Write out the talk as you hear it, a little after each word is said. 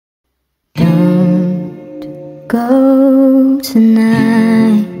Don't go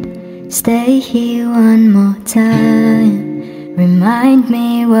tonight. Stay here one more time. Remind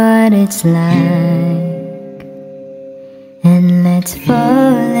me what it's like, and let's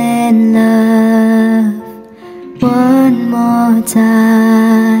fall in love one more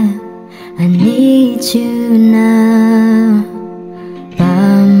time. I need you now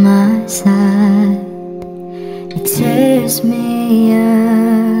by my side. It tears me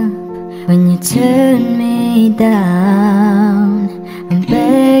up when you turn me down. I'm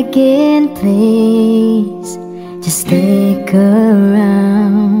begging, please, just stick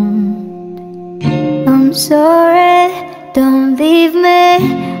around. I'm sorry, don't leave me.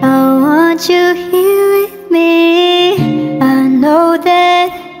 I want you here with me. I know that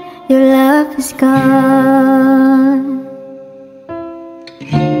your love is gone.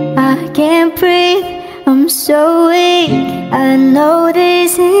 I can't breathe, I'm so weak. I know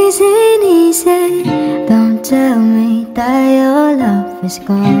this isn't easy. Don't tell me that your love is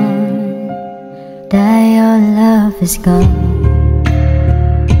gone, that your love is gone.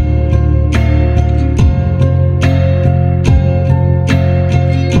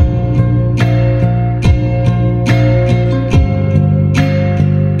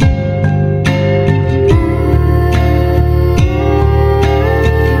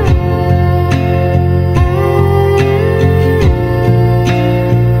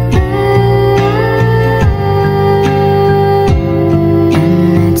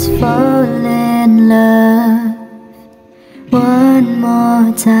 One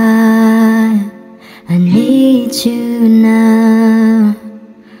more time, I need you now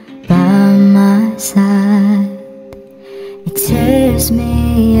by my side. It tears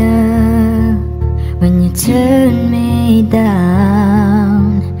me up when you turn me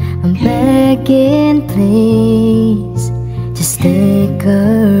down. I'm begging, please, just stick around.